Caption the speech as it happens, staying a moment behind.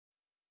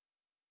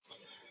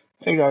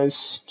Hey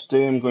guys,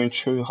 today I'm going to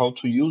show you how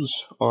to use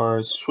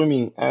our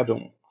swimming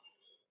add-on.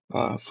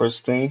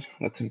 First thing,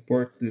 let's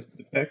import the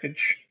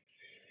package.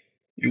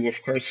 You of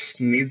course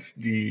need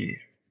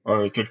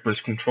our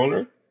third-person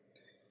controller.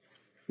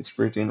 It's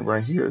written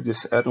right here.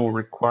 This add-on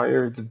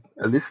requires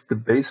at least the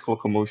basic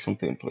locomotion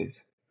template,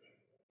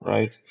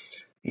 right?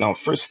 Now,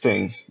 first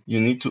thing, you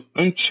need to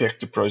uncheck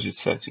the project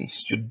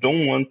settings. You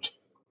don't want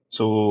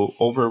to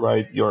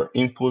override your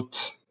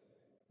input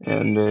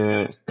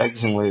and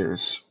tags and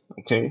layers,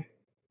 okay?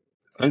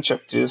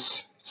 Uncheck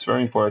this, it's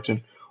very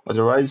important.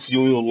 Otherwise you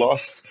will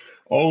lose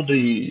all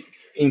the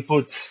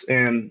inputs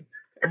and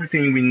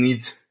everything we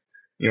need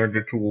in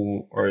order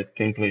to our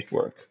template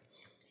work.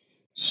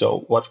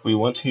 So what we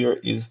want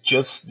here is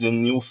just the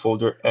new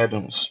folder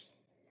add-ons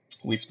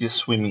with this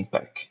swimming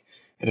pack.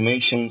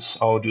 Animations,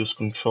 audios,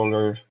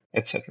 controller,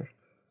 etc.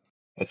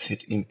 Let's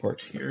hit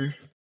import here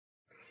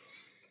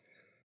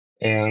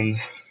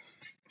and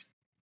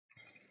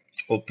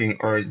open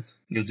our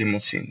new demo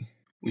scene.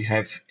 We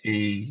have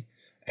a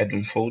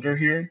add-on folder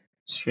here,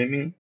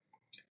 swimming,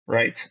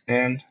 right,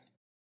 and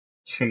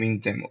swimming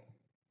demo.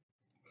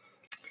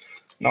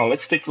 Now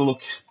let's take a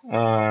look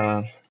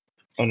on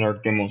our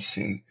demo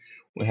scene.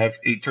 We have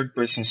a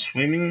third-person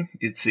swimming.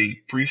 It's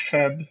a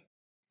prefab.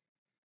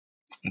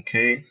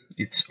 Okay,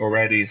 it's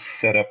already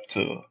set up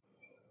to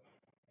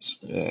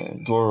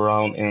go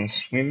around and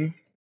swim.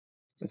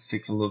 Let's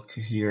take a look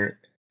here.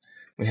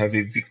 We have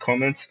a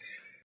comment.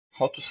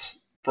 How to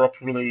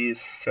properly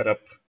set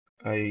up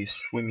a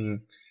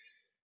swimming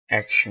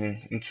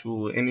action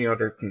into any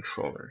other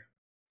controller.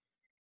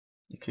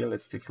 Okay,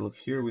 let's take a look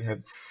here. We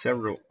have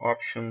several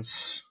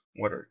options.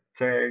 Water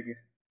tag,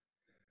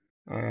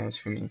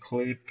 swimming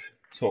clip.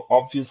 So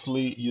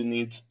obviously you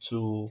need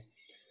to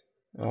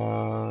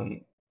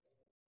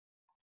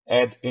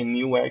add a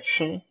new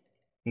action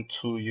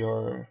into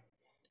your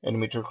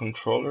animator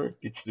controller.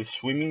 It's the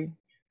swimming.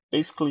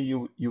 Basically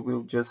you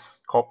will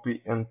just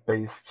copy and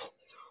paste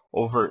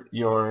over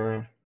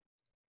your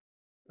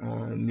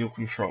new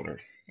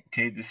controller.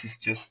 Okay, this is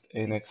just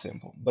an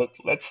example, but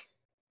let's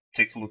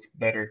take a look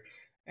better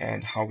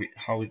and how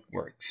it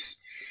works.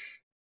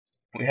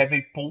 We have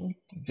a pool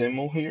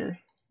demo here,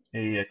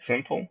 a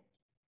example,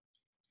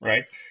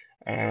 right?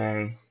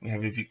 We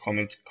have a view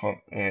comment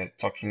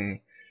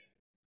talking,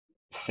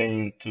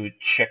 saying to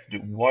check the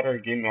water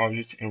game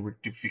object and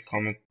retrieve the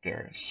comment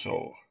there.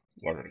 So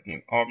water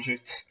game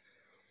object,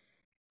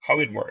 how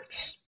it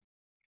works.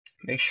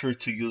 Make sure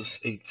to use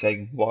a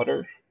tag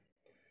water,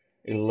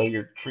 a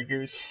layer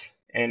triggers,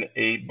 and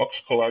a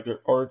box collider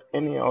or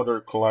any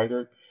other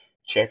collider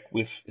check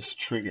with is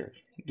triggered.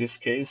 In this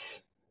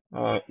case,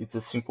 it's a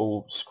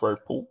simple square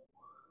pool,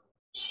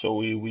 so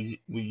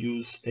we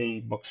use a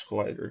box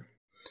collider.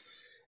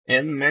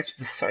 And match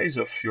the size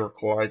of your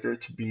collider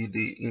to be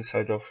the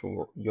inside of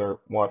your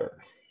water,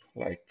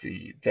 like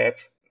the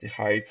depth, the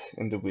height,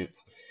 and the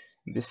width.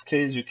 In this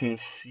case, you can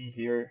see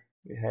here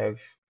we have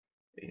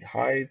a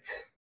height,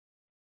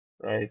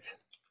 right?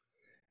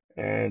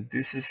 And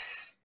this is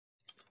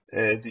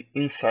the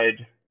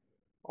inside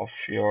of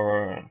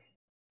your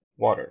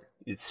water.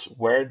 It's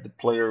where the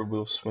player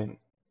will swim.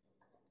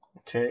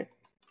 Okay.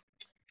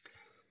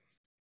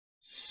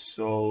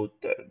 So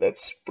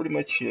that's pretty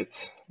much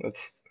it.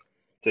 Let's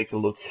take a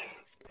look.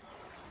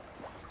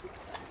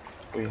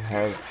 We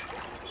have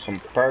some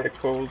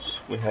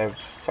particles, we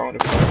have sound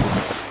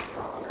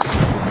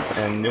effects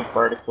and new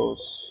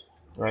particles,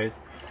 right?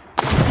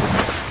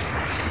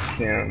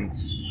 You can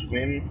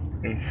swim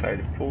inside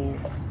the pool.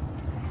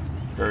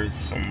 There is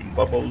some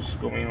bubbles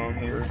going on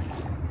here.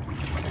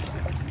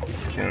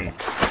 You can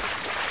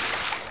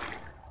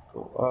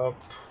go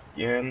up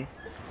again.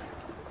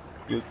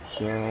 You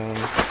can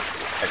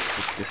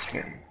exit this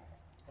thing,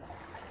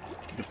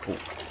 the pool,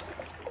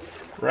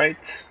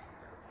 right?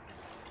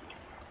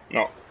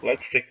 Now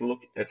let's take a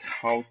look at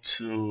how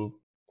to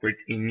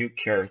create a new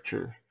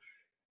character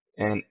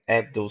and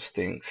add those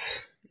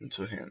things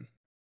into him.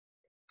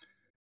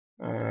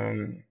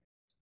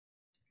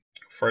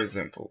 For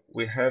example,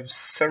 we have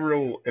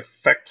several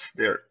effects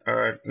that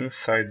are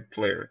inside the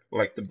player,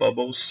 like the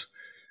bubbles.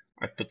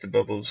 I put the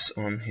bubbles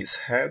on his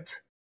head.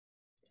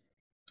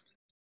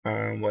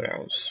 What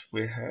else?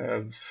 We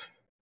have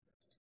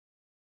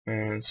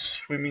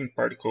swimming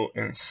particle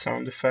and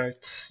sound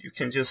effects. You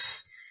can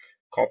just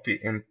copy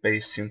and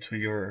paste into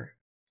your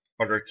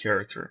other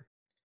character.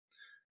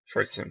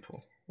 For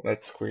example,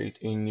 let's create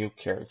a new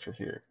character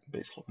here.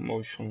 Basic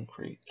Locomotion,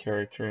 create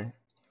character.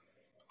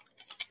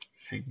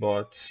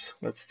 Figbots,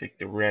 let's take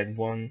the red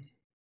one.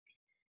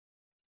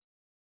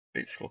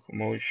 Basic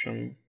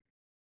Locomotion,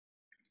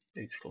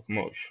 Basic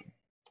Locomotion.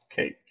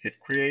 Okay, hit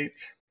create.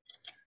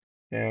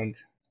 And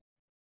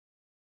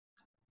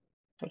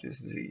what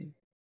is the,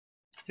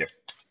 yep.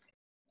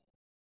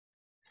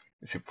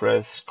 If you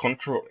press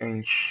Ctrl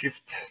and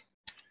Shift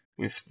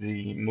with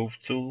the move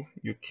tool,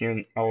 you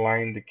can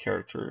align the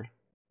character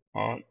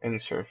on any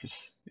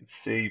surface.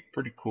 It's a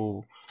pretty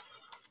cool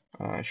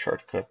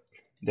shortcut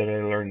that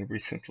I learned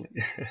recently.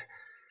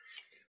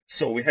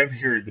 So we have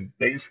here the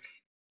basic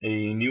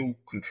a new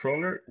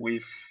controller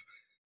with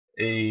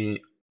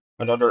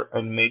another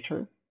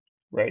animator,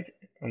 right?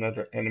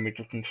 Another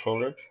animator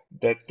controller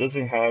that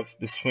doesn't have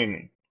the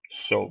swimming.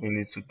 So we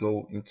need to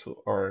go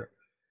into our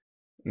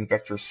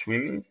Invector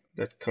swimming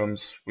that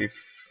comes with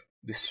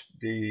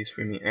the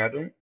swimming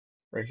add-on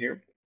right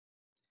here.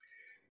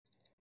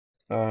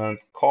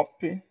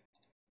 Copy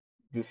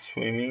the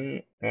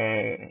swimming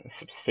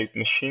substate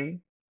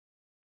machine,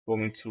 go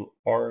into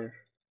our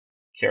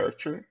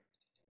character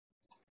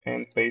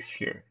and paste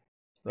here,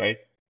 right?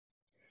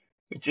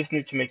 We just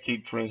need to make a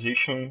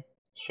transition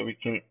so we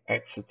can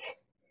exit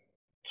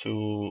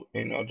to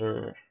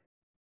another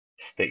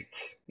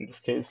state. In this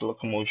case,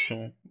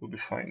 locomotion will be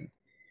fine.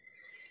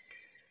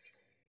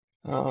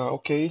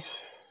 Okay,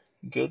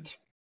 good.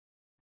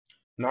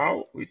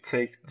 Now we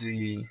take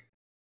the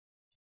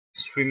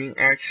swimming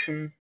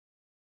action,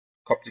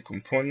 copy the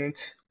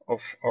component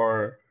of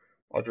our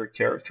other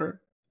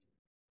character,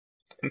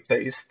 and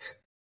paste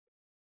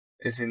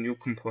as a new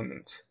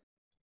component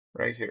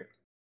right here.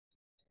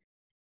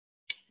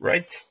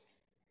 Right?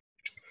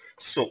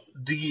 So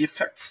the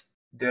effects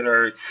that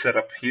are set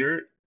up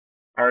here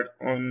are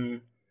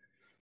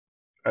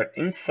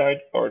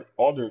inside our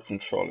other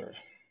controller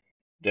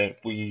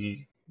that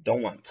we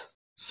don't want.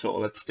 So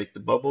let's take the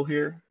bubble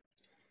here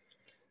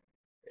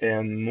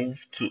and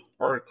move to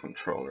our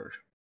controller.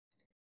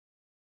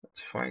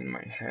 Let's find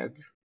my head.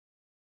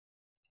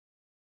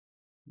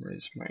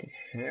 Where's my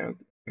head?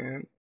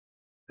 And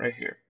right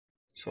here.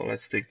 So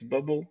let's take the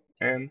bubble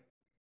and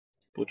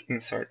put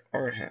inside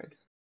our head.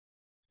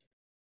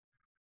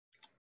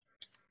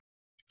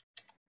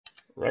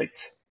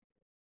 Right?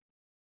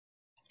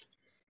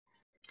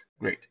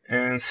 Great.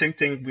 And same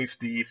thing with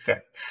the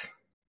effects.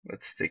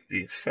 Let's take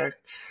the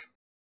effects.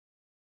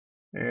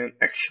 And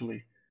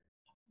actually,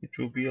 it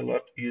will be a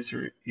lot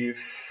easier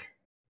if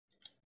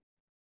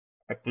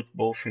I put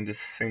both in the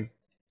same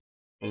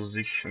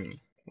position,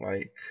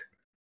 like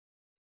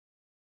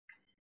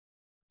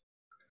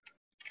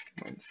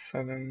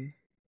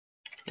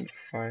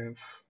 17.505.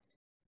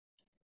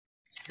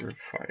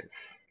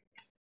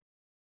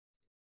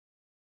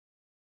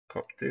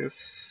 Copy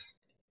this,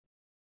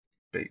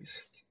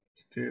 paste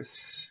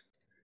this,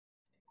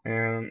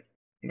 and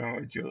now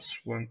I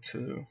just want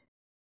to,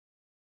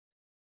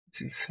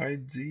 it's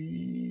inside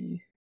the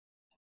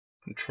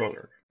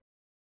controller,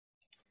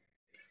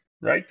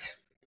 right?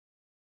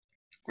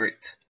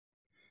 Great.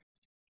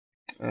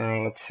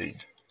 Let's see,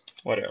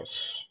 what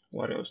else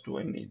do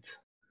I need?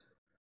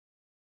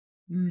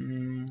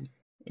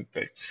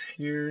 Impacts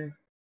here.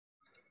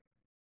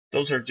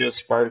 Those are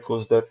just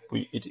particles that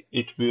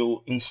it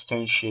will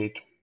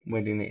instantiate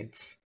when it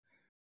needs.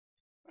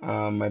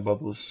 My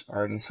bubbles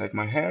are inside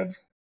my head,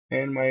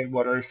 and my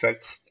water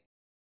effects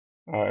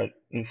are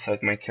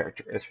inside my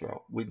character as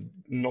well. We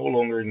no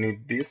longer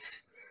need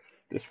this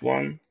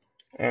one.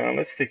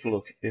 Let's take a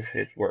look if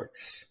it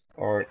works,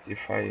 or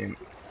if I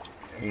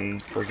am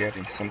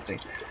forgetting something.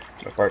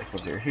 My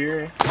particles are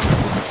here.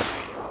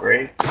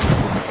 Great.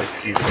 Let's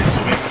see if I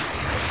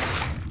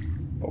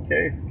swim.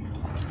 Okay.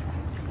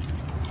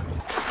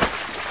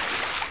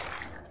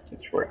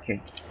 It's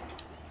working.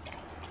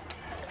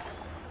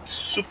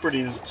 Super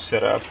easy to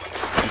set up.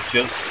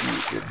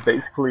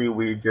 Basically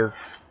we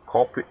just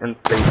copy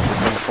and paste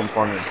some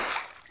components.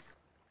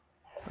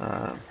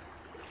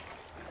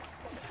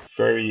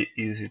 Very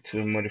easy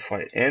to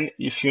modify. And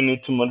if you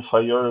need to modify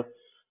your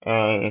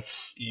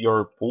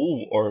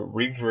pool or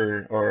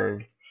river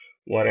or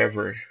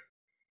whatever,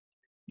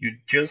 you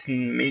just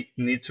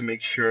need to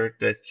make sure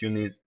that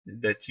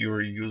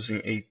you're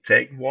using a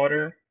tag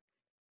water,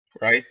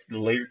 right? The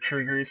layer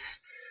triggers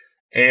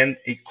and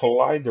a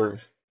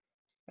collider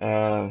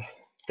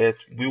that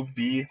will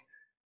be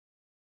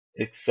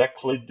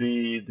exactly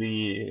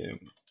the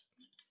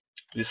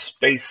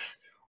space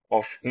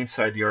of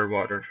inside your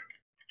water.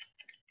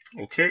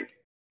 Okay,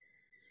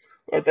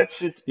 well,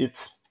 that's it.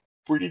 It's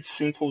pretty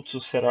simple to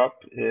set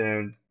up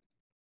and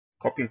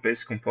copy and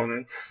paste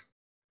components,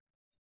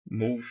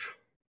 move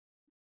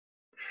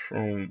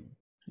from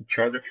each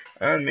other,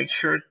 and make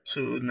sure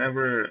to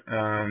never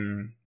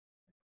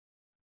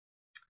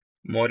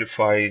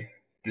modify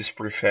this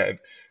prefab,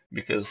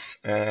 because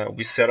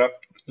we set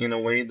up in a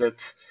way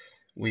that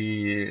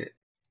we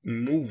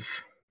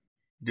move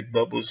the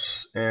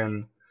bubbles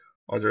and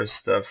other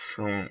stuff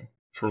from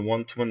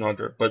one to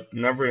another, but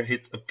never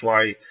hit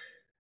apply,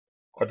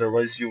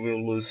 otherwise you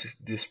will lose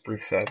this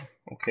prefab.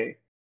 Okay,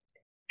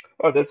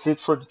 well, that's it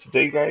for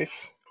today,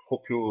 guys.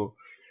 Hope you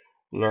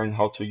learn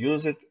how to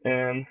use it,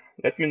 and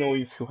let me know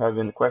if you have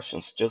any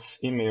questions.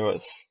 Just email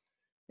us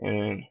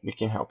and we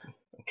can help you.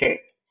 Okay,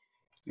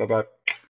 bye bye.